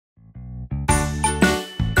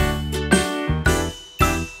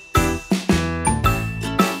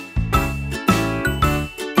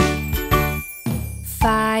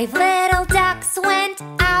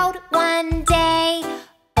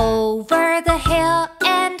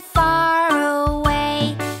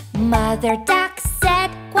Mother duck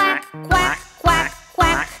said quack, quack, quack,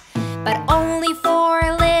 quack, but only 4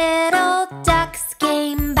 little ducks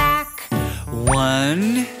came back.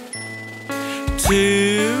 1,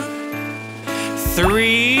 2,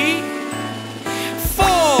 3, 4.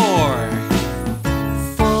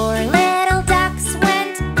 4 little ducks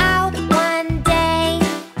went out one day,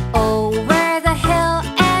 over the hill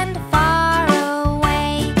and far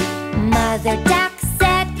away. Mother duck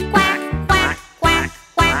said quack, quack, quack,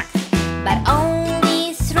 quack, but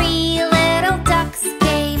only 3 little ducks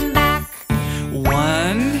came back.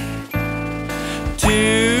 1,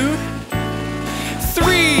 2,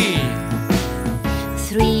 3.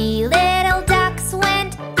 3 little ducks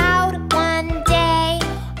went out one day,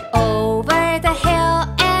 over the hill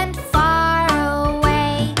and far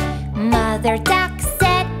away. Mother duck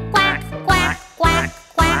said quack, quack, quack,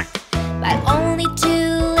 quack, but only 2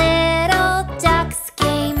 little ducks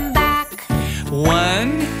came back.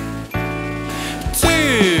 1,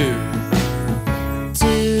 2.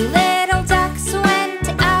 2 little ducks went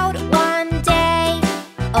out one day,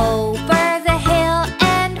 over the hill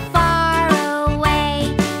and far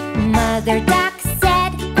away. Mother duck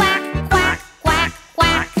said quack, quack, quack,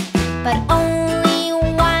 quack, but only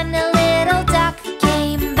 1 little duck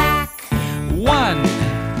came back. 1.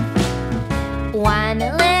 1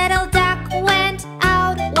 little duck went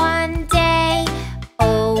out one day,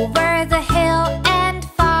 over the hill and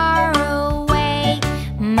far away.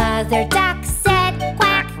 Mother duck said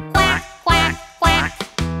quack, quack, quack, quack,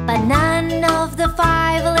 but none of the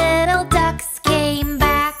 5 little ducks came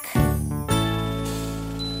back.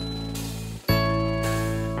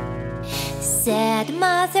 Said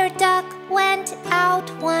Mother duck went out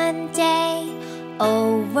one day,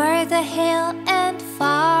 over the hill and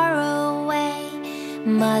far away.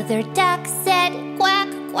 Mother duck said quack,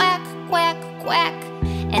 quack, quack, quack,